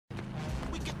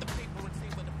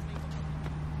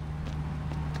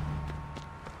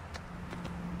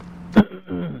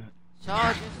It's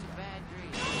all just a bad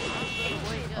dream.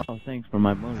 Wake up. Oh, thanks for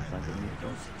my motorcycle.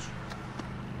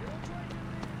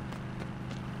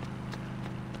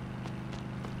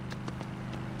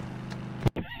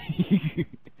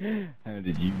 How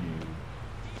did you know?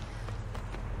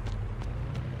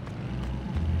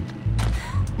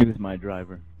 He was my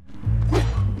driver.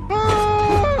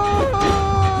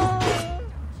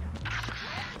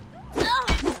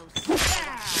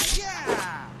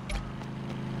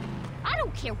 I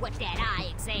don't care what that eye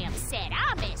exam said.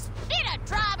 I'm as fit a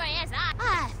driver as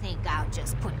I think I'll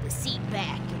just put the seat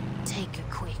back and take a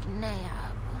quick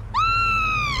nap.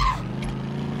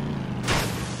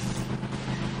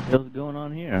 What's going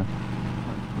on here?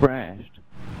 Crashed.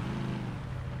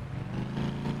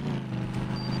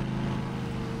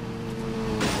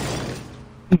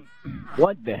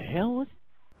 What the hell?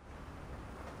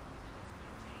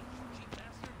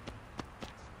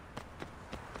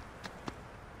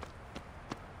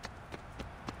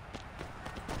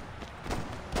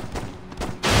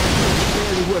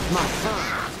 Barely worth my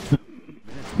time.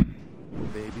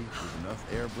 Baby, with enough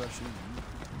airbrushing.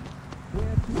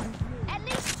 At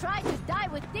least try to die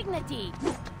with dignity.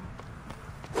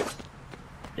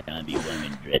 Zombie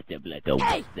woman dressed up like a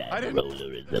Hey! website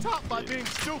roller is a Stop by being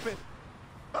stupid.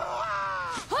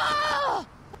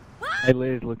 Hey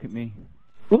Liz, look at me.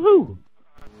 Woohoo!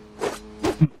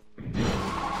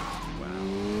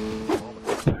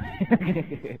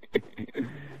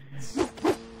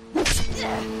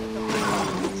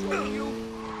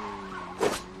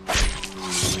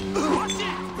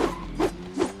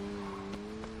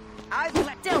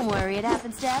 Don't worry, it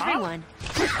happens to everyone.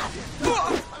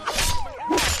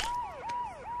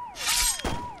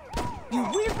 You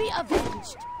will be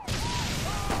avenged.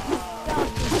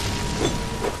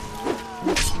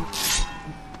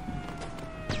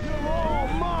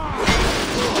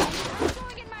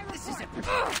 This is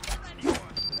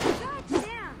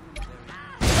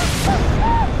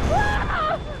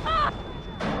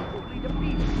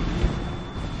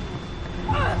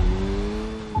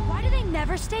Why do they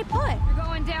never stay put? You're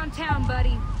going downtown,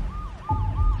 buddy.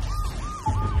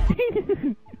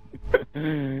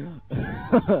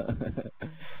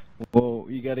 Whoa,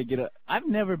 you gotta get a... I've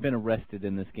never been arrested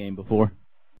in this game before.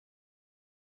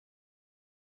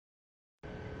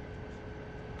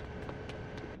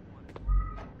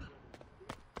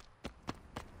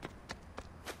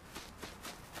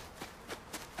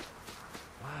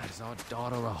 Why is our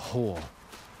daughter a whore?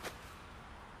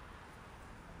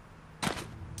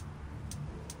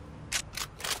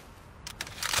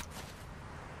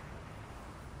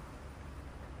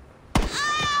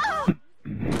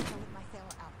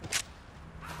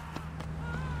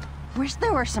 Wish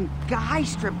there were some guy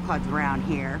strip clubs around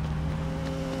here.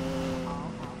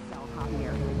 I'm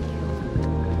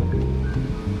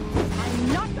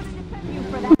not gonna defend you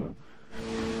for that.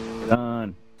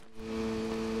 Done.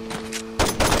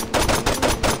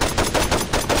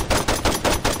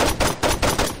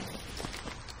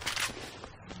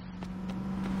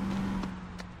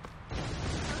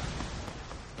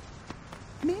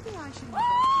 Maybe I should.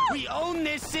 We own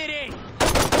this city! You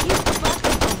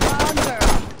fucking the wrong girl.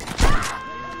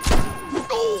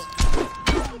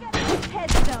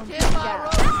 Headstone.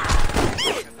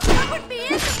 That would be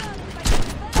it.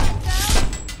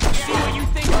 See what you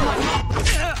think of my...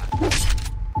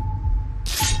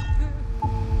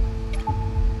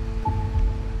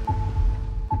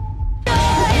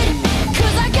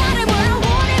 Cause I got it where I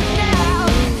want it now.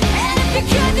 And if you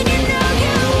could, then you know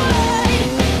you would.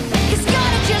 Cause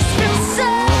God, it just feels so.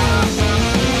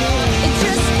 It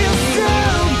just feels so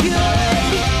good.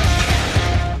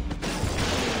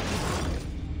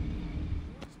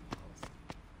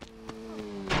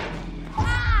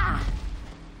 Ah!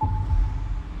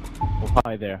 Oh,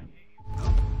 hi there.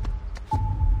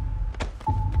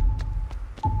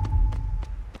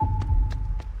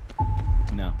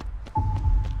 No.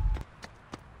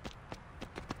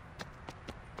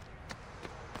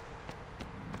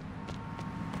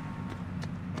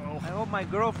 I hope my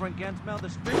girlfriend can't smell the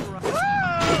sprinkler.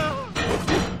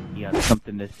 You got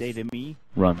something to say to me?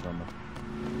 Runs on the...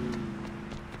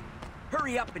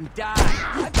 Hurry up and die.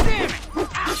 Ah, damn it!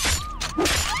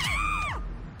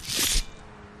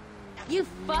 You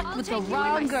fucked with the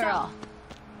wrong girl.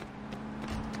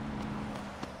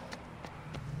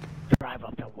 Drive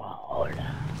up the wall.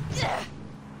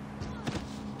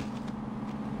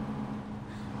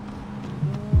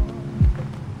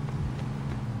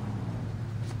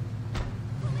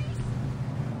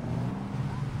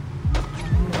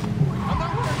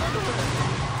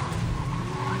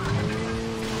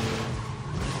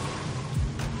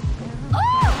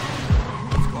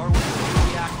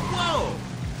 Whoa!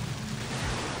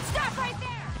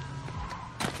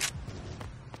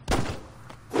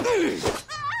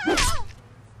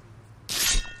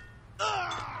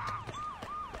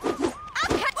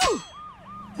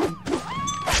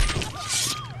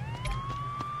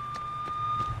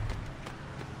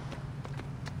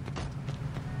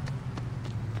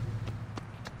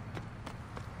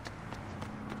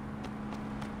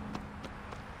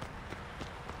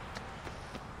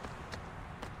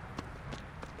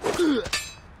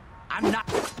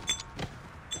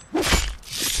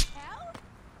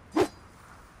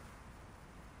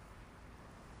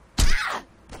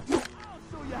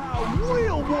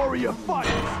 warrior fight!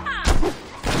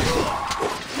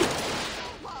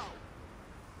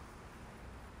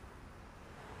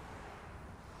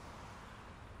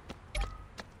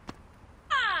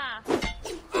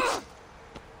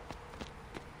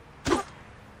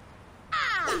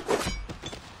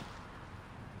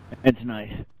 It's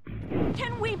nice.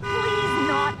 Can we please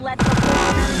not let the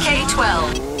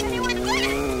K-12.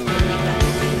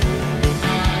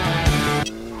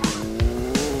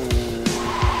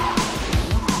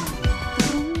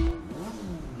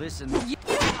 Listen.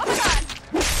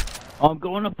 I'm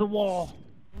going up the wall.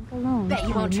 Bet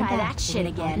you won't try that shit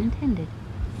again.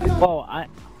 Well,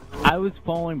 I was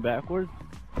falling backwards,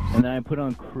 and then I put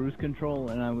on cruise control,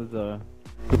 and I was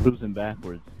cruising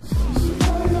backwards.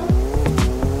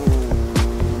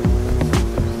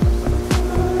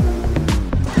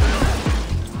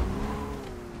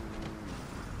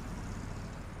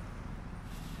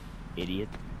 Idiot.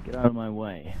 Get out of my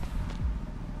way.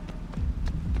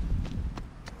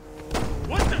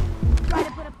 What the? Try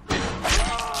to put a...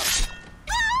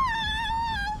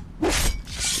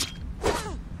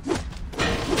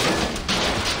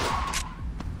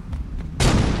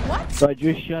 What? So I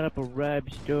just shut up a rap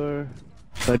store.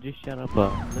 So I just shut up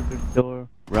a liquor store,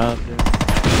 robbed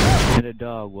her, hit a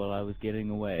dog while I was getting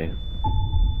away.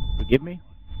 Forgive me?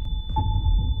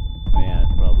 Oh, yeah,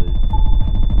 it's probably...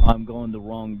 I'm going the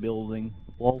wrong building.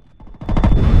 Whoa.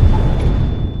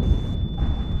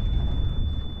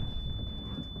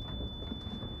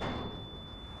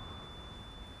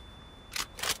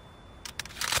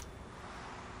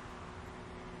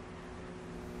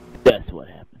 That's what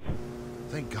happened.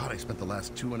 Thank God I spent the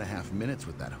last 2.5 minutes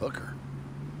with that hooker.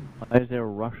 Why is there a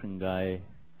Russian guy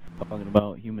talking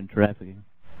about human trafficking?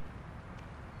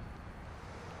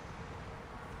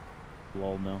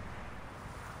 Lol, no.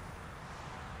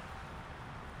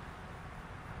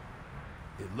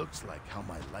 It looks like how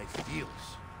my life feels.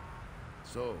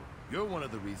 So, you're one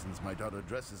of the reasons my daughter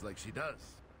dresses like she does.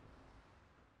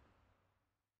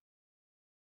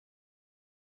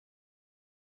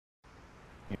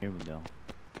 Here we go.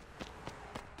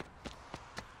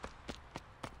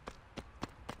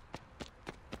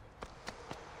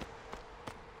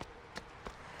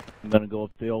 I'm gonna go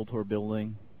up the altar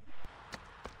building.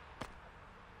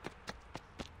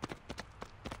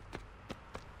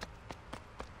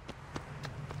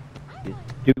 This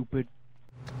stupid.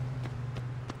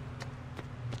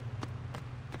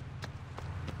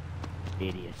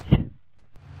 Idiot.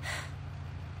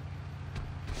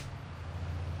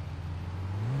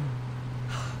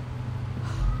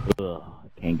 Ugh,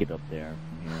 can't get up there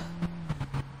from here.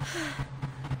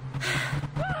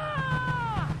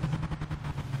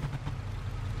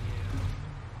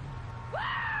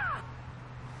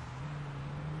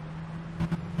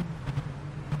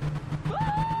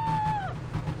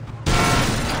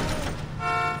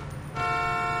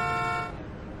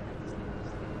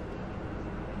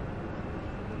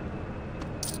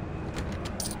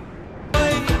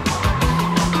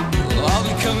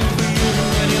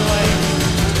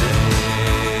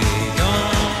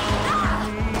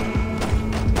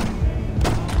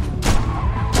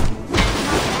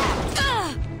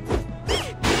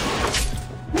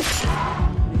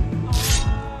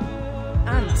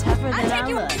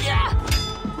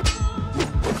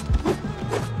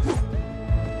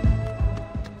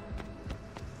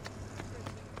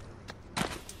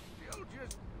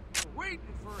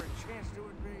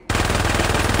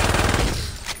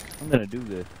 I'm gonna do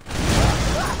this.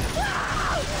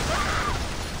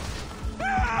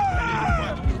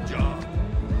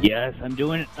 Yes, I'm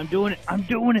doing it. I'm doing it. I'm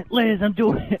doing it, Liz. I'm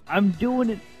doing it. I'm doing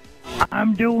it.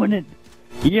 I'm doing it.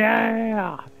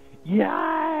 Yeah.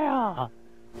 Yeah.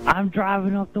 I'm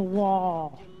driving up the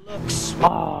wall.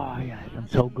 Oh, yes, I'm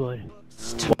so good.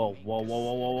 Whoa, whoa, whoa,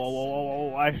 whoa, whoa, whoa, whoa,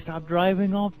 whoa. I stopped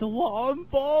driving off the wall. I'm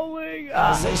falling.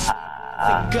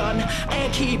 The gun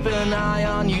and keep an eye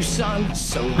on you, son.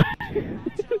 So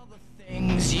tell the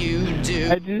things you do.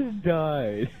 I just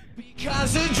died.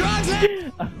 Because the drugs.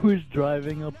 I was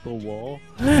driving up the wall,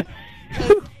 and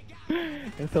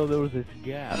so there was this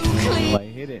gap. So I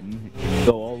hit it and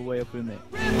go all the way up in the,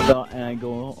 and I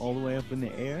go all the way up in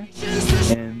the air,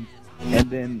 and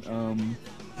then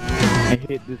I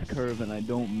hit this curve and I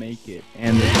don't make it,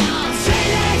 and then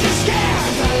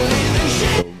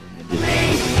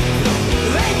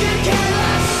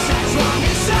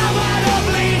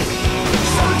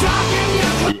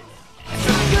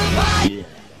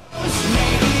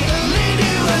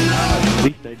at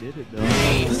least I did it though.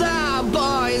 The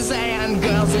boys and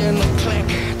girls in the clique,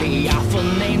 the awful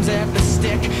names at the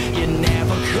stick. You're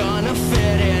never gonna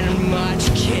fit in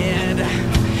much, kid.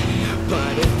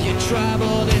 But if you're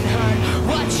troubled and hurt,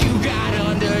 what got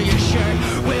under your shirt.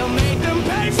 We'll make them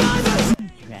pay for the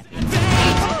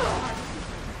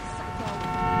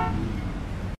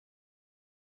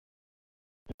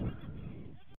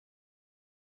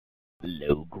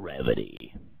Low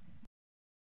gravity.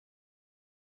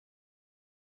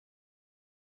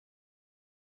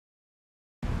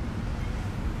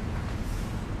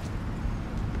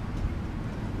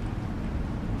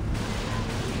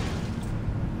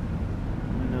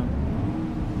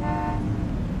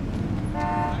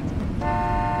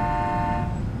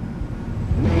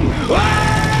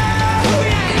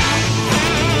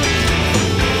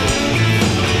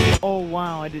 Oh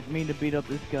wow, I didn't mean to beat up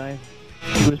this guy.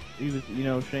 He was, you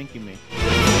know, shanking me.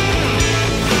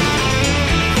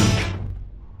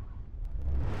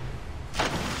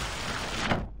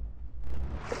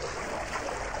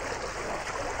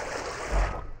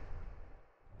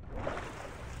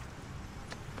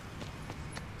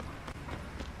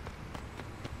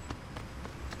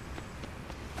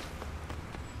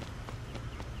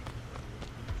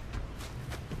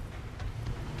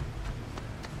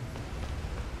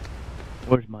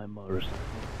 Where's my motorcycle?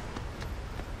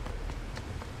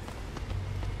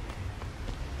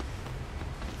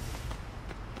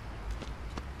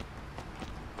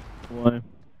 What?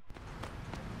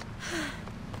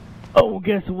 Oh,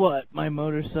 guess what? My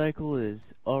motorcycle is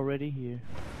already here.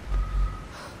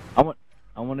 I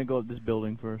want to go up this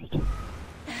building first.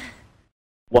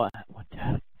 What? What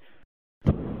the?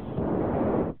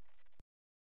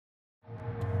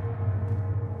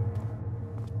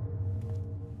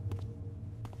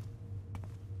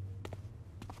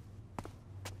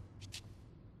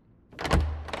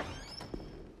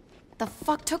 The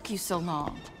fuck took you so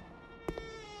long?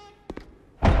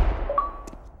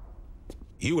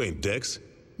 You ain't Dex.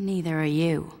 Neither are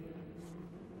you.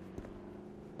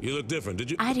 You look different,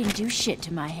 did you? I didn't do shit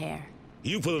to my hair.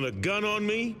 You pulling a gun on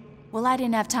me? Well, I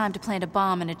didn't have time to plant a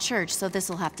bomb in a church, so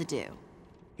this'll have to do.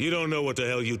 You don't know what the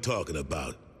hell you talking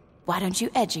about. Why don't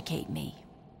you educate me?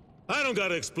 I don't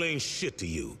gotta explain shit to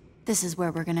you. This is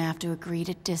where we're gonna have to agree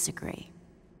to disagree.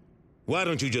 Why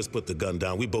don't you just put the gun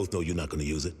down? We both know you're not gonna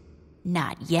use it.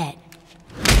 Not yet.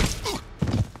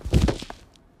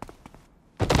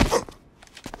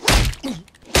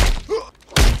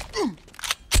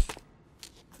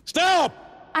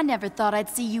 Stop! I never thought I'd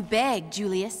see you beg,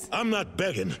 Julius. I'm not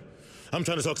begging. I'm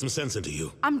trying to talk some sense into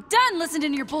you. I'm done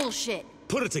listening to your bullshit.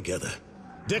 Put it together.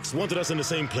 Dex wanted us in the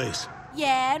same place.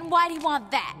 Yeah, and why'd he want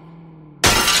that?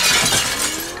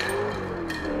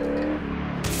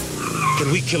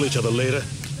 Can we kill each other later?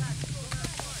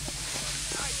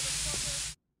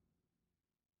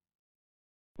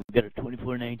 We got a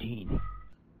 2419.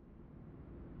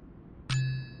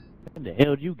 When the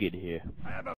hell did you get here?